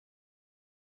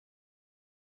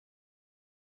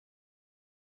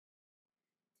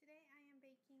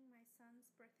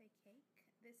son's birthday cake.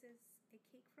 This is a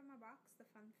cake from a box, the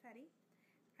Funfetti.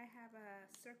 I have a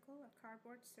circle, a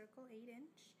cardboard circle,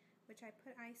 8-inch, which I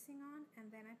put icing on,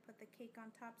 and then I put the cake on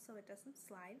top so it doesn't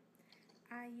slide.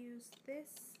 I used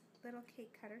this little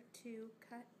cake cutter to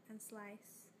cut and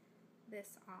slice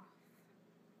this off.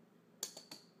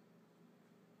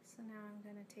 So now I'm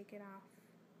going to take it off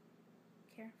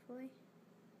carefully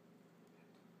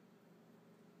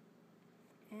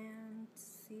and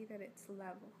see that it's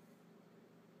level,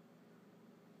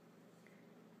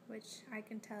 which I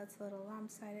can tell it's a little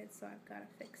lopsided, so I've got to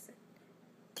fix it.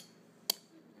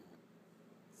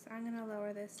 So I'm going to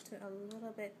lower this to a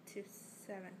little bit to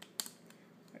 7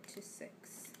 or to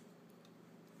 6.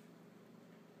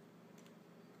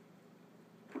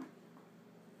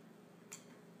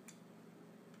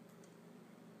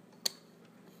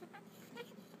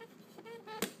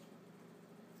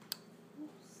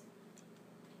 Oops.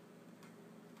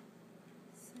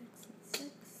 6 and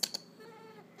 6.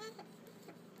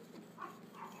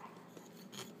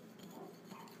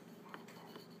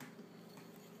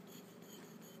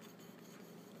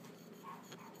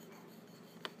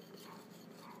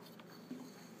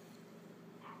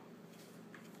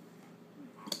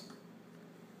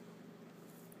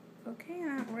 Okay,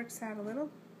 that works out a little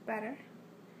better.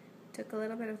 Took a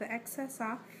little bit of the excess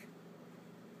off.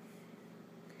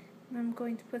 And I'm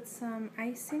going to put some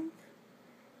icing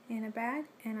in a bag,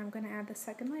 and I'm going to add the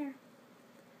second layer.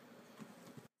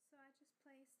 So I just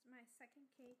placed my second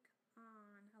cake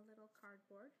on a little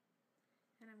cardboard,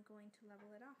 and I'm going to level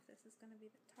it off. This is going to be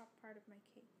the top part of my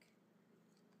cake.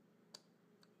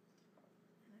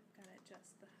 And I've got to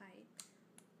adjust the height.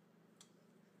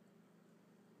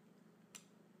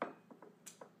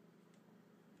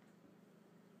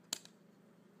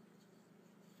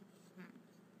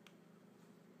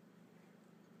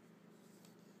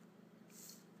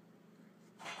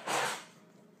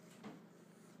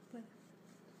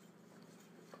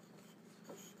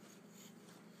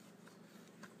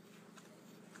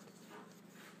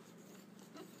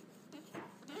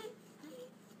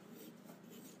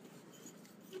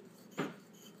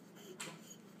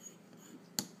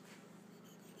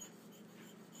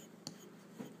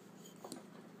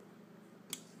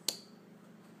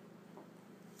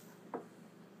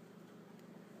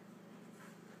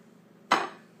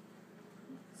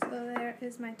 So there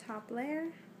is my top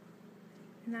layer,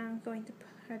 and now I'm going to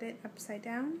put it upside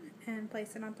down and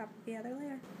place it on top of the other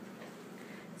layer.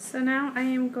 So now I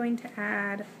am going to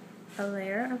add a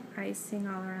layer of icing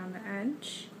all around the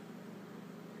edge,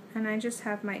 and I just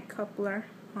have my coupler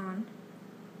on.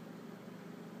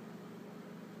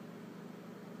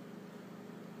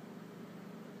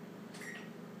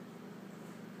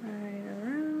 Right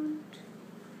around.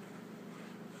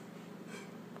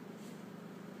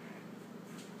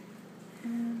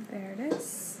 And there it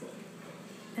is.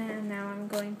 And now I'm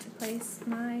going to place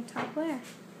my top layer.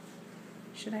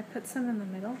 Should I put some in the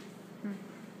middle?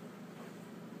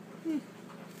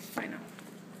 Why not?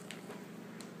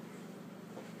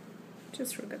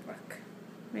 Just for good luck.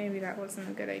 Maybe that wasn't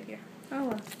a good idea. Oh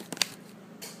well.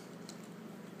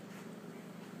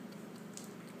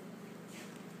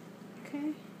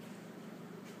 Okay.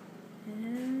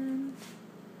 And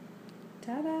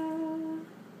ta-da!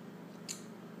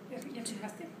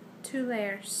 Two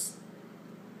layers.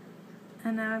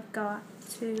 And now I've got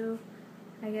to,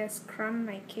 I guess, crumb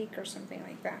my cake or something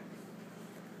like that.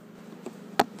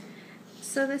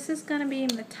 So this is going to be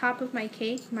the top of my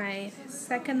cake, my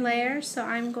second layer, so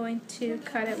I'm going to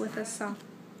cut it with a saw.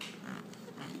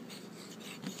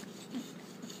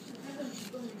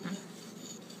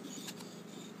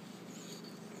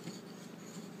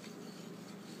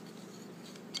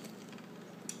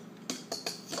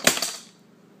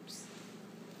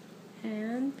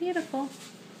 And beautiful.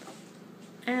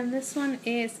 And this one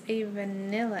is a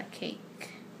vanilla cake.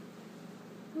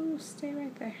 Ooh, stay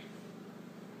right there.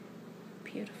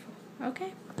 Beautiful.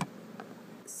 Okay.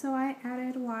 So I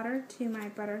added water to my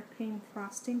buttercream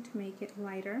frosting to make it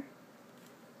lighter.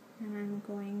 And I'm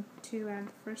going to add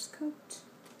the first coat.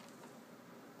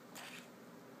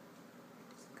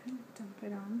 Just kind of dump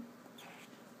it on.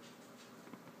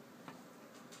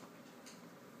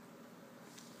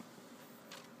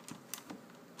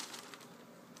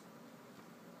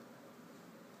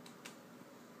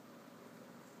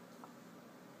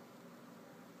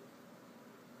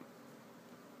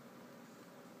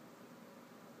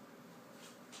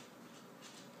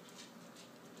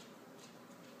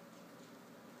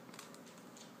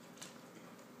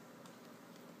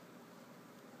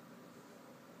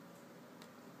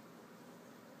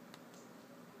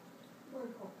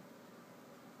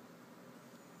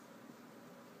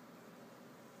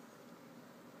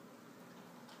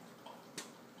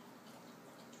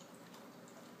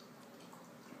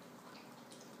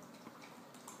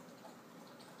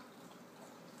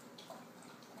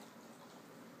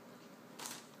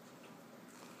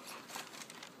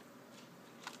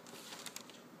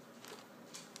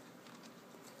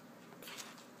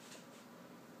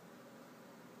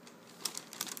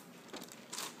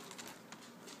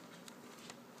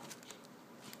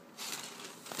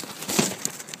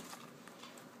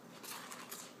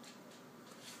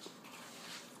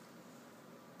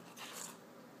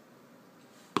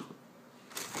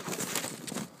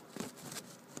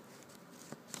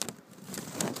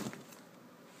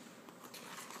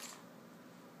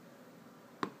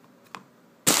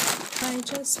 I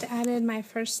just added my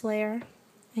first layer,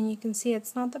 and you can see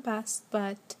it's not the best,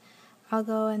 but I'll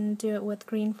go and do it with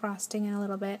green frosting in a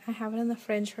little bit. I have it in the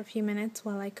fridge for a few minutes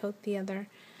while I coat the other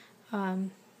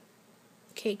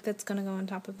cake that's going to go on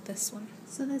top of this one.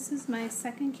 So this is my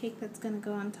second cake that's going to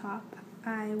go on top.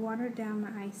 I watered down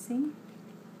my icing.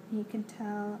 You can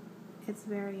tell it's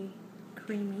very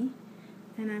creamy.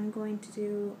 And I'm going to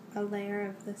do a layer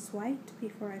of this white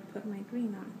before I put my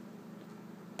green on.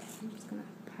 I'm just going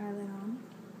to pile it on.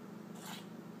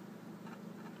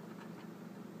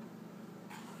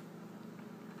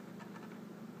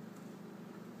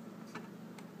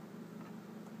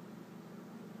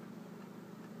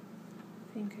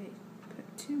 I think I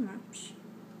put too much,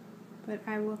 but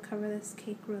I will cover this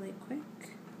cake really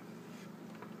quick.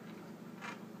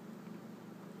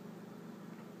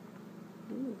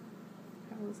 Ooh,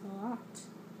 that was a lot.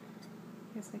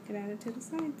 Guess I could add it to the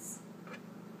sides.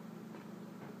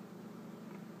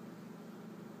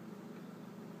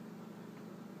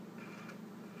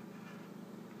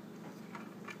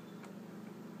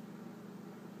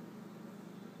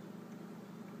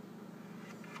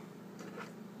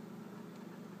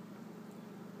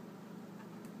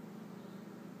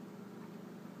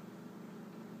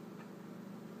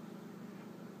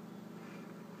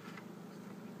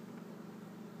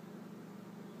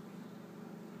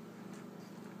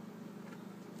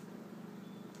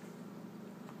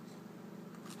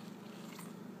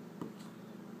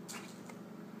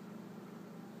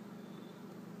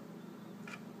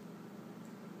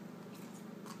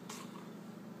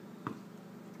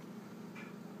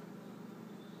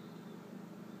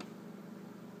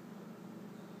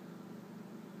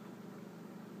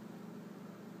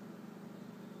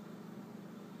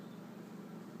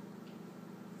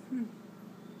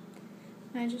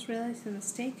 I just realized a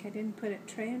mistake. I didn't put a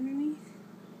tray underneath.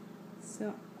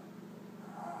 So,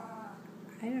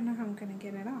 I don't know how I'm going to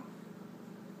get it off.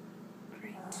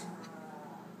 Great.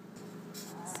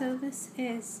 So this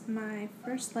is my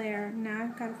first layer. Now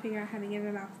I've got to figure out how to get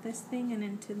it off this thing and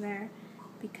into there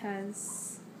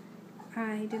because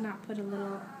I did not put a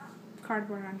little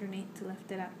cardboard underneath to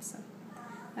lift it up. So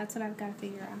that's what I've got to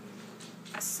figure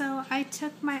out. So I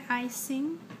took my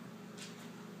icing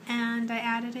and I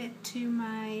added it to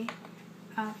my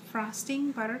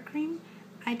frosting buttercream.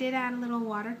 I did add a little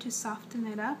water to soften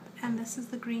it up, and this is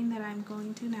the green that I'm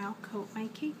going to now coat my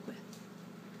cake with.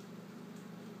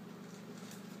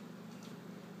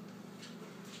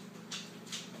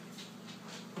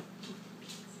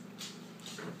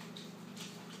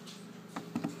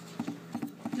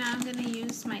 Now I'm going to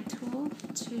use my tool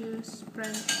to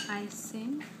spread the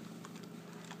icing.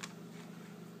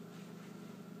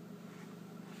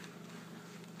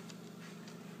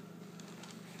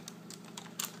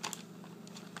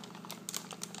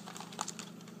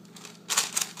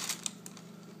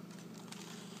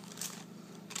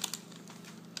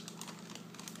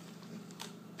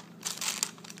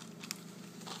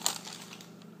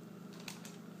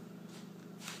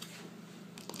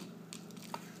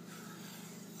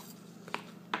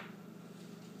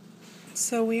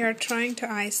 So we are trying to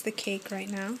ice the cake right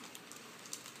now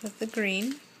with the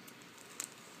green.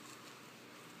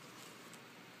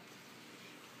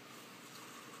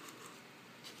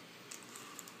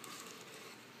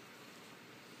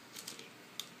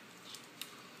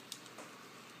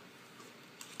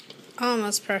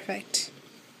 Almost perfect.